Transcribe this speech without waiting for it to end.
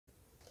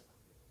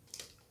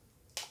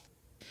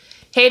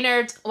Hey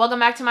nerds, welcome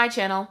back to my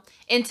channel.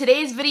 In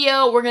today's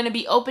video, we're going to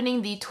be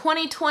opening the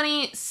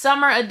 2020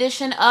 summer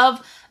edition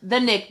of the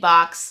Nick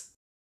Box.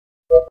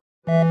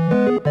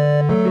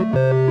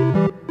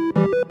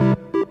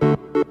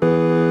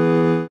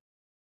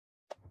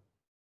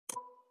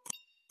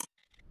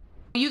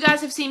 You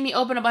guys have seen me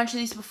open a bunch of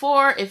these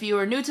before. If you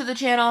are new to the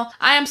channel,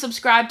 I am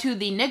subscribed to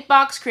the Nick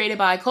Box created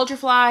by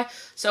Culturefly.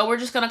 So we're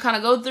just going to kind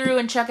of go through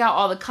and check out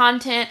all the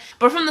content.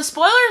 But from the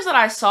spoilers that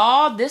I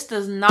saw, this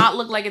does not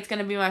look like it's going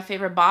to be my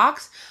favorite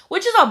box,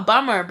 which is a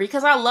bummer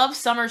because I love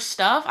summer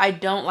stuff. I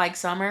don't like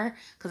summer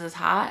because it's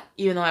hot,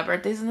 even though my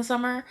birthday's in the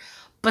summer.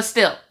 But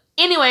still.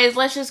 Anyways,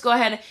 let's just go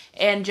ahead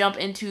and jump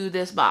into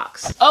this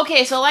box.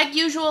 Okay, so like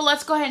usual,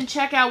 let's go ahead and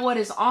check out what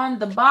is on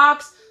the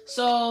box.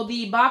 So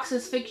the box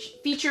is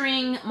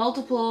featuring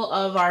multiple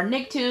of our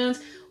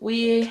Nicktoons.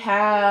 We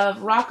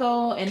have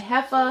Rocco and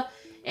Heffa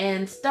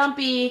and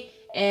Stumpy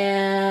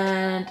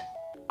and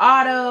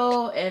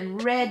Otto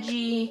and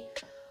Reggie,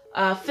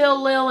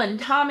 Phil, Lil, and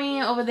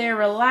Tommy over there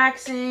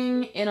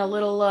relaxing in a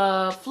little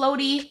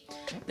floaty.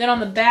 Then on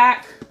the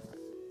back,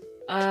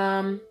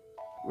 Ren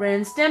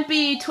and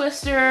Stimpy,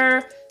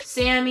 Twister,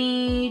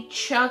 Sammy,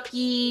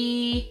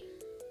 Chucky,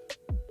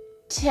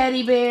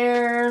 Teddy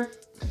Bear.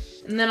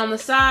 And then on the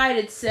side,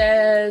 it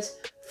says,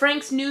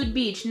 Frank's Nude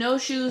Beach. No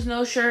shoes,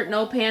 no shirt,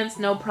 no pants,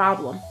 no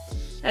problem.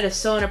 That is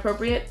so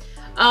inappropriate.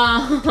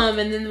 And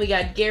then we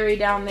got Gary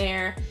down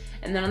there.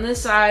 And then on this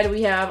side,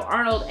 we have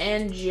Arnold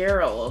and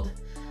Gerald.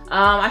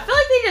 I feel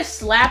like they just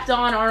slapped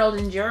on Arnold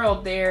and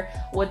Gerald there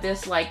with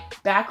this,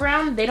 like,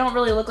 background. They don't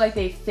really look like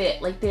they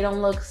fit. Like, they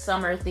don't look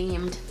summer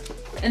themed.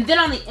 And then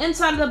on the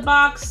inside of the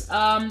box,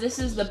 this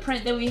is the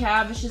print that we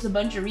have. It's just a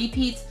bunch of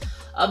repeats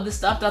of the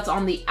stuff that's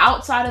on the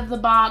outside of the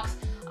box.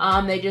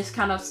 They just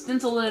kind of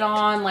stencil it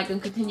on like a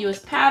continuous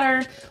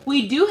pattern.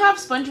 We do have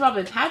SpongeBob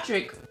and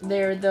Patrick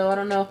there, though. I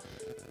don't know if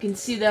you can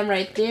see them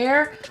right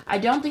there. I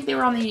don't think they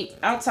were on the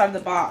outside of the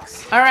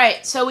box. All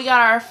right, so we got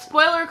our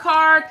spoiler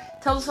card.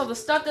 Tells us all the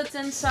stuff that's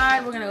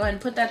inside. We're going to go ahead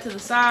and put that to the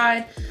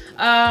side.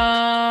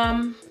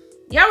 Yeah,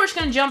 we're just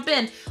going to jump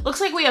in. Looks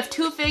like we have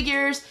two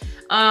figures.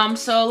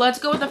 So let's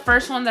go with the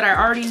first one that I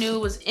already knew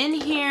was in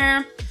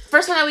here.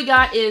 First one that we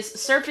got is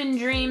Surfin'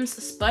 Dreams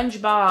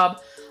SpongeBob.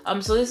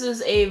 So this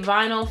is a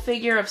vinyl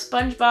figure of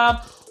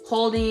SpongeBob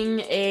holding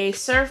a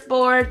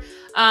surfboard.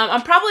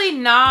 I'm probably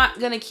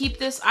not going to keep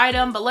this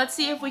item, but let's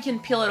see if we can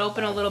peel it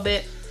open a little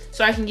bit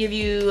so I can give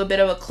you a bit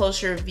of a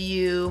closer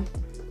view.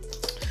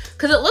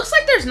 Because it looks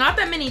like there's not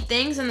that many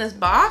things in this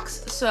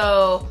box,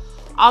 so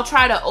I'll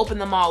try to open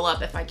them all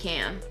up if I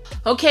can.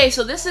 Okay,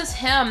 so this is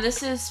him.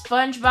 This is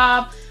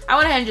SpongeBob. I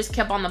went ahead and just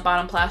kept on the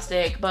bottom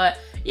plastic, but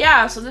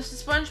yeah, so this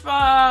is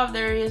SpongeBob.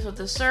 There he is with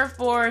the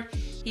surfboard.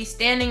 He's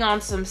standing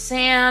on some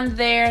sand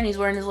there, and he's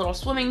wearing his little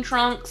swimming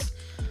trunks.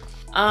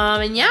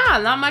 And yeah,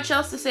 not much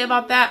else to say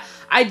about that.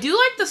 I do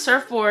like the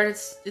surfboard.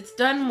 It's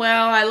done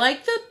well. I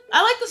like the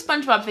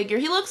SpongeBob figure.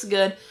 He looks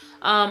good.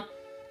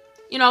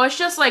 You know, it's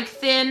just like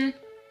thin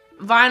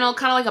vinyl,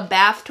 kind of like a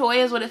bath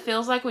toy is what it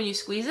feels like when you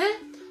squeeze it.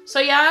 So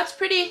yeah, it's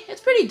pretty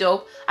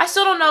dope. I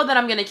still don't know that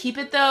I'm gonna keep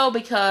it though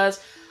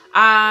because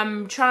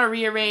I'm trying to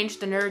rearrange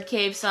the nerd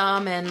cave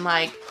some and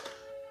like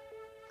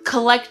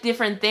collect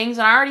different things,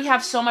 and I already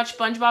have so much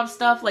SpongeBob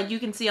stuff. Like you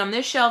can see on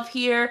this shelf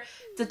here,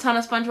 it's a ton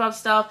of SpongeBob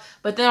stuff,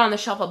 but then on the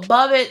shelf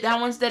above it, that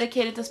one's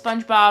dedicated to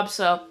SpongeBob.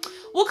 So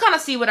we'll kind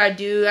of see what I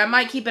do. I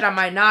might keep it, I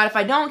might not. If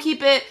I don't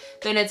keep it,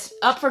 then it's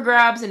up for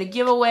grabs in a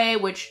giveaway,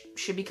 which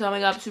should be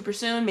coming up super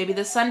soon, maybe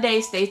this Sunday.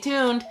 Stay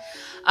tuned.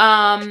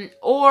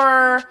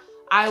 Or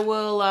I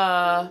will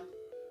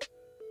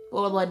what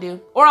will I do?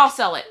 Or I'll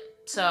sell it.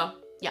 So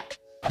yeah.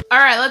 All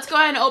right, let's go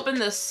ahead and open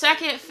the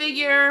second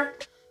figure.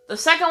 The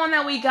second one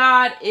that we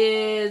got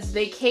is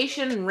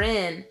Vacation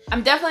Ren.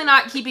 I'm definitely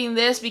not keeping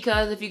this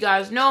because if you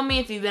guys know me,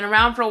 if you've been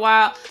around for a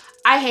while,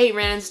 I hate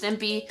Ren and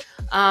Stimpy.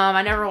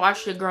 I never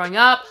watched it growing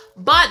up.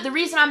 But the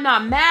reason I'm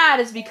not mad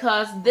is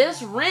because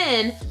this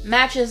Ren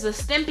matches the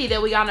Stimpy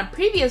that we got in a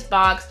previous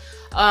box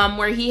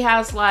where he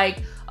has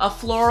like a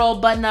floral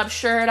button-up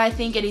shirt, I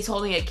think, and he's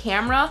holding a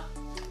camera.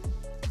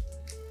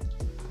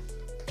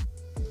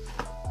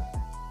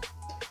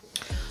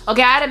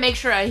 Okay, I had to make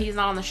sure he's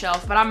not on the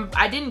shelf, but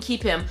I didn't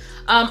keep him.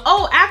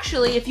 Oh,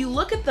 actually, if you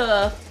look at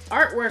the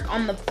artwork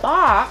on the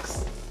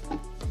box,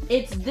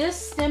 it's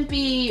this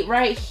Stimpy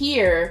right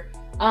here.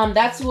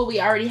 That's what we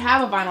already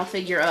have a vinyl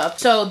figure of.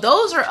 So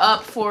those are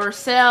up for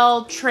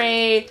sale,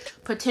 trade,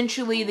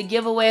 potentially the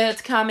giveaway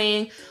that's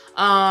coming.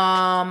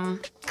 Kind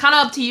of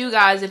up to you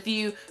guys. If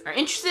you are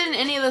interested in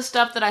any of the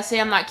stuff that I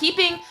say I'm not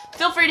keeping,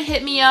 feel free to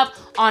hit me up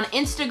on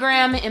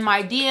Instagram in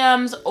my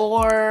DMs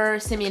or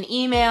send me an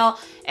email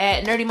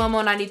at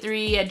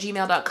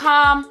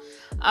nerdymomo93@gmail.com.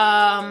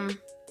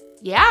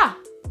 Yeah.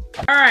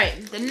 All right,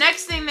 the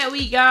next thing that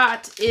we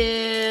got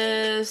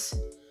is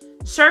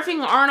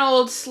Surfing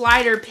Arnold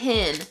slider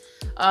pin.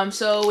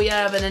 So we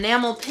have an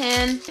enamel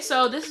pin.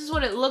 So this is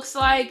what it looks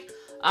like.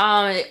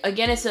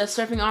 Again, it's a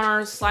Surfing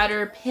Arnold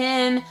slider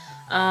pin.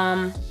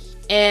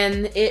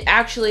 and it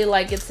actually,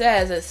 like it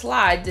says, it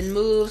slides and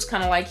moves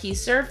kind of like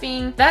he's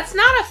surfing. That's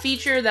not a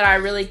feature that I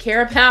really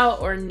care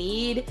about or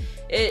need.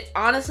 It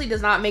honestly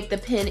does not make the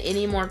pin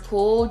any more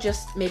cool,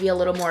 just maybe a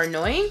little more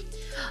annoying.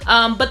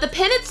 But the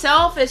pin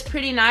itself is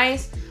pretty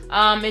nice.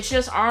 It's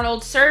just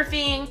Arnold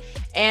surfing,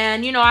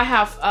 and you know, I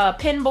have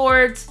pin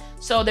boards,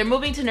 so they're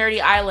moving to Nerdy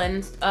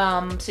Island,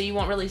 so you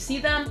won't really see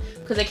them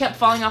because they kept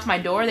falling off my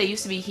door. They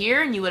used to be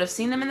here and you would have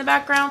seen them in the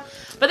background,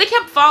 but they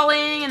kept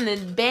falling and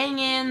then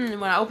banging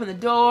when I opened the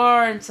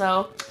door, and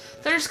so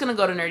they're just gonna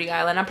go to Nerdy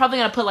Island. I'm probably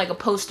gonna put like a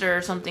poster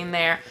or something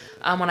there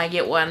when I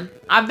get one.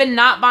 I've been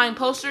not buying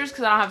posters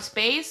because I don't have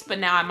space, but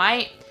now I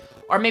might.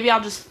 Or maybe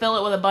I'll just fill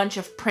it with a bunch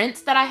of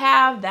prints that I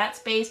have, that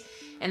space,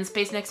 and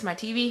space next to my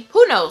TV.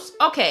 Who knows?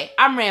 Okay,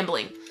 I'm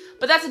rambling.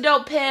 But that's a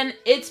dope pin.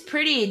 It's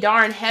pretty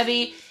darn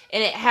heavy,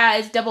 and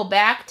it's double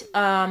backed.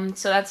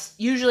 So that's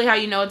usually how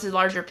you know it's a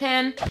larger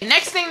pin. The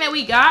next thing that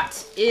we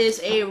got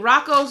is a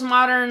Rocco's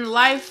Modern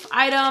Life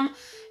item.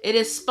 It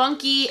is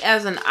Spunky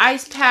as an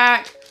ice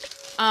pack.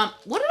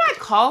 What did I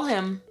call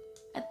him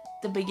at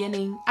the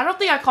beginning? I don't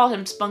think I called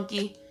him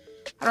Spunky.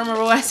 I don't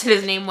remember what I said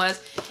his name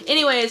was.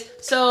 Anyways,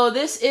 so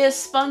this is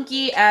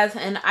Spunky as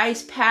an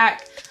ice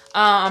pack.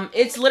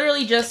 It's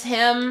literally just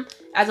him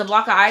as a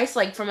block of ice,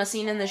 like from a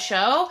scene in the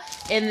show.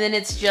 And then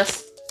it's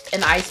just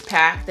an ice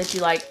pack that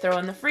you like throw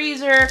in the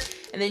freezer.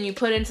 And then you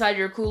put inside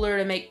your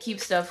cooler to keep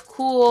stuff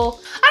cool.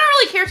 I don't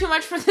really care too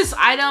much for this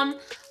item.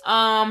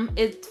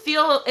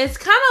 It's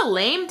kind of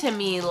lame to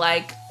me,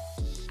 like,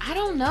 I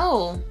don't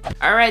know.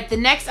 All right, the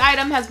next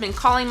item has been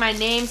calling my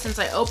name since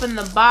I opened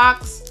the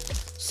box.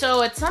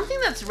 So it's something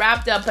that's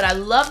wrapped up, but I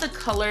love the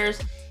colors,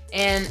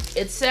 and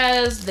it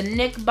says the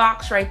Nick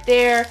box right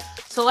there.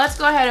 So let's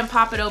go ahead and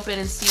pop it open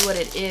and see what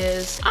it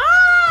is.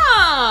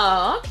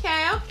 Oh,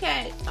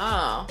 okay.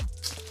 Oh,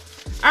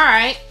 all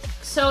right.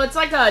 So it's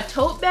like a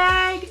tote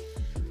bag,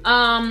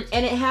 and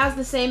it has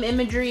the same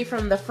imagery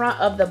from the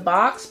front of the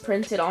box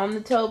printed on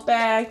the tote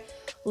bag.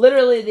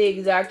 Literally the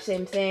exact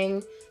same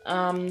thing.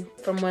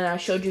 From when I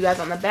showed you guys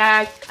on the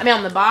bag,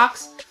 on the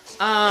box.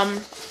 I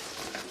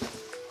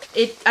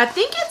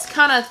think it's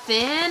kind of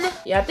thin.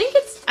 Yeah, I think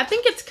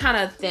it's kind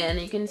of thin.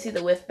 You can see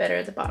the width better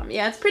at the bottom.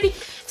 Yeah, it's pretty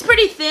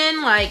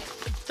thin. Like,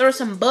 throw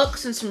some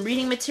books and some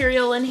reading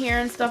material in here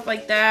and stuff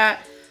like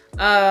that.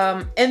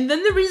 And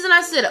then the reason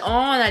I said and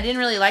I didn't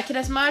really like it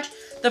as much,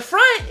 the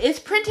front is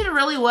printed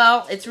really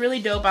well. It's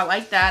really dope. I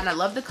like that, and I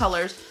love the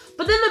colors.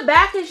 But then the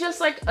back is just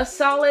like a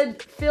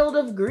solid field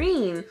of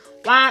green.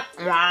 Wah,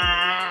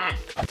 wah.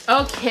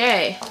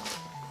 Okay.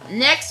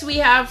 Next we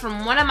have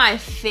from one of my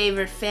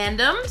favorite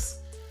fandoms.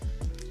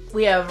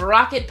 We have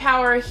Rocket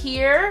Power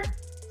here.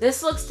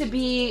 This looks to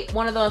be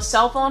one of those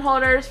cell phone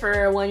holders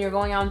for when you're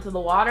going out into the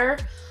water.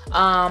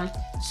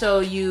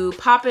 So you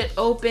pop it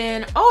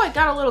open. Oh, I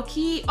got a little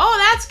key.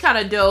 Oh, that's kind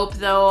of dope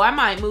though. I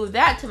might move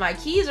that to my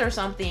keys or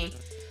something.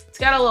 It's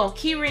got a little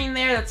key ring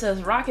there that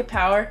says Rocket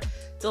Power.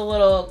 It's a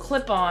little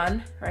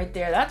clip-on right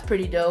there. That's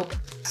pretty dope.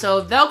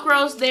 So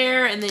Velcro's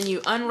there, and then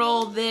you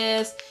unroll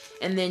this,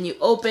 and then you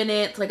open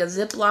it. It's like a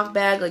Ziploc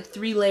bag, like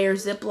 3-layer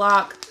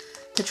Ziploc,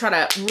 to try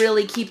to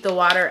really keep the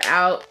water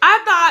out.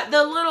 I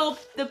thought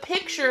the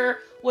picture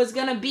was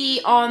gonna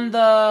be on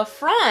the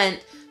front,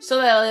 so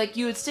that like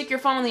you would stick your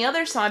phone on the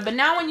other side. But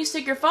now when you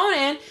stick your phone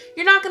in,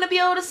 you're not gonna be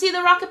able to see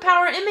the Rocket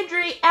Power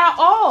imagery at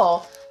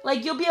all.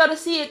 Like, you'll be able to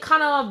see it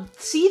kind of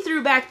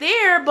see-through back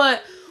there,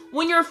 but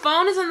when your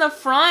phone is in the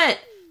front,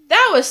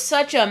 that was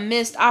such a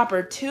missed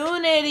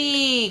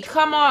opportunity.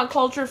 Come on,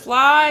 Culture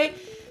Fly.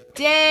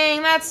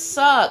 Dang, that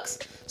sucks.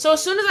 So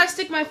as soon as I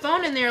stick my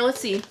phone in there, let's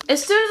see.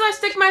 As soon as I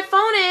stick my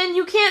phone in,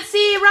 you can't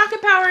see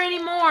Rocket Power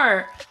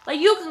anymore.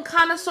 Like, you can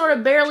kind of sort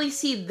of barely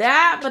see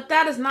that, but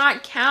that does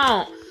not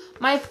count.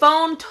 My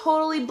phone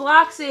totally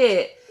blocks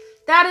it.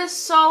 That is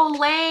so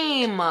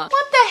lame. What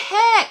the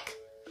heck?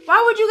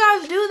 Why would you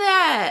guys do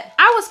that?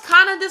 I was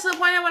kind of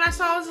disappointed when I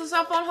saw it was a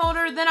cell phone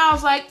holder. Then I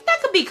was like, that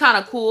could be kind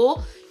of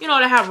cool. You know,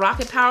 to have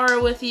Rocket Power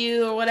with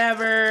you or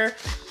whatever.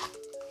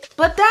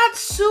 But that's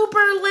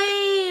super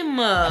lame.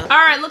 All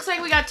right, looks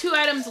like we got 2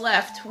 items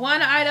left.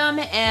 1 item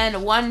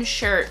and 1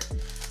 shirt.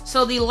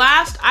 So the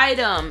last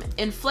item,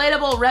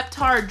 inflatable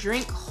Reptar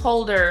drink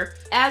holder.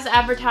 As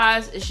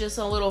advertised, it's just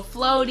a little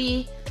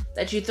floaty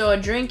that you throw a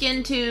drink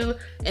into,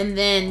 and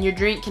then your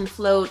drink can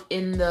float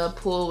in the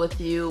pool with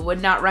you.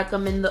 Would not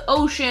recommend the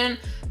ocean,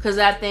 because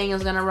that thing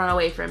is gonna run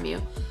away from you.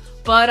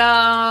 But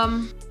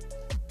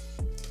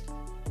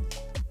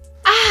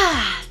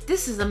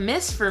this is a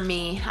miss for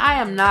me.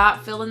 I am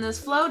not feeling this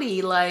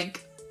floaty.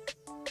 Like,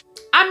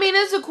 I mean,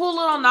 it's a cool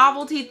little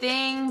novelty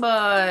thing,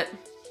 but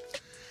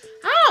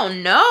I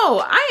don't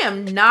know. I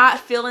am not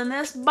feeling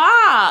this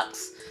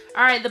box.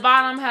 All right, the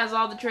bottom has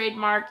all the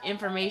trademark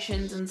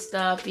informations and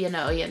stuff, you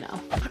know.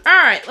 All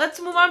right,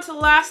 let's move on to the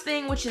last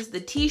thing, which is the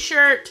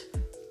t-shirt.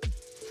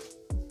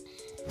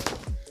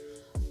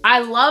 I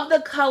love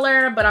the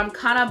color, but I'm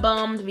kind of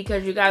bummed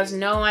because you guys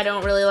know I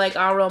don't really like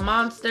all real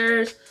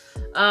monsters.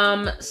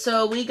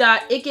 So we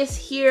got Ickis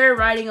here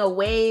riding a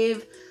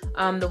wave.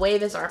 The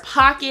wave is our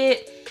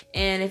pocket,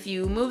 and if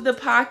you move the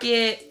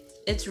pocket,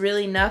 It's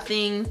really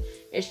nothing.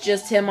 It's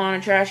just him on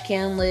a trash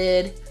can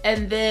lid.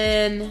 And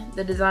then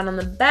the design on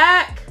the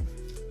back.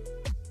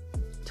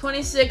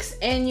 26th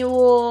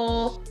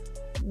annual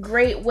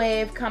Great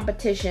Wave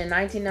Competition,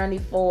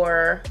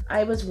 1994.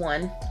 I was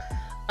one.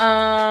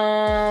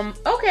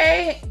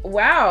 Okay.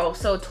 Wow.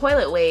 So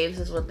toilet waves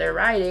is what they're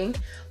writing.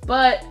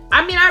 But,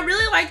 I mean, I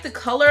really like the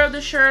color of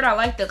the shirt. I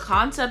like the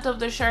concept of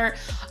the shirt.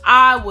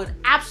 I would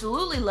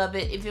absolutely love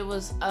it if it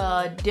was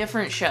a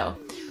different show.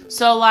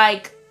 So,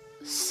 like,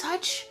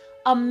 such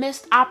a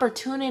missed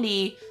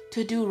opportunity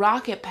to do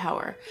rocket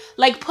power.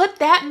 Like, put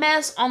that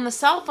mess on the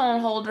cell phone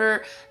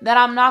holder that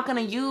I'm not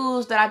gonna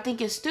use, that I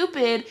think is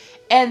stupid,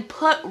 and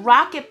put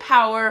rocket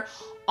power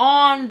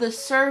on the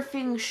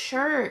surfing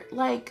shirt.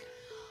 Like,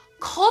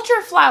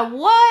 Culture Fly,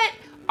 what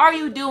are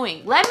you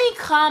doing? Let me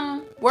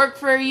come work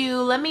for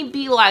you. Let me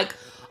be like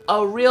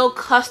a real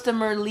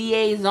customer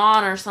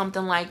liaison or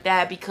something like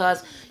that,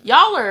 because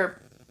y'all are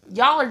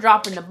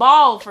dropping the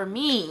ball for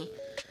me.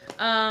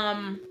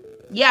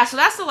 Yeah, so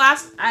that's the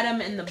last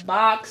item in the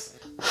box.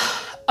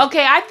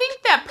 Okay, I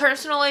think that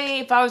personally,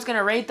 if I was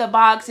gonna rate the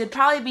box, it'd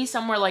probably be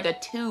somewhere like a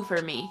 2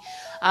 for me.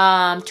 2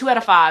 out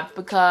of 5,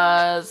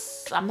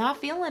 because I'm not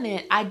feeling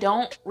it. I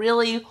don't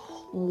really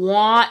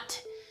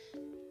want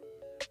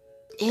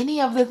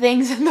any of the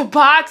things in the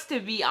box, to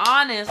be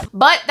honest.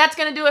 But that's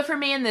gonna do it for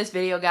me in this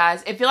video,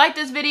 guys. If you like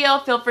this video,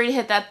 feel free to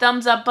hit that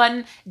thumbs up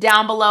button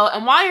down below.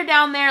 And while you're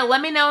down there,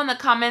 let me know in the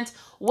comments,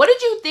 what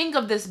did you think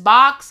of this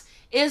box?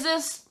 Is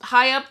this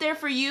high up there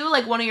for you,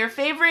 like one of your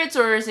favorites,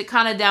 or is it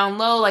kind of down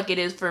low like it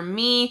is for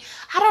me?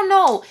 I don't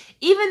know.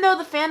 Even though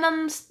the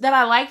fandoms that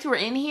I liked were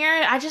in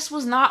here, I just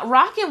was not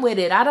rocking with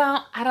it. I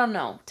don't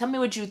know. Tell me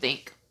what you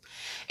think.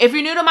 If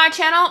you're new to my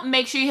channel,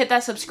 make sure you hit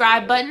that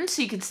subscribe button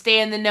so you can stay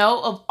in the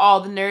know of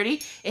all the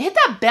nerdy. And hit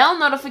that bell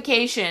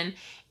notification.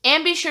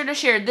 And be sure to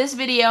share this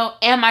video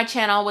and my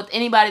channel with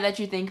anybody that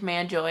you think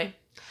may enjoy.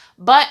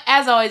 But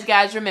as always,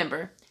 guys,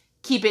 remember,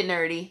 keep it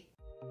nerdy.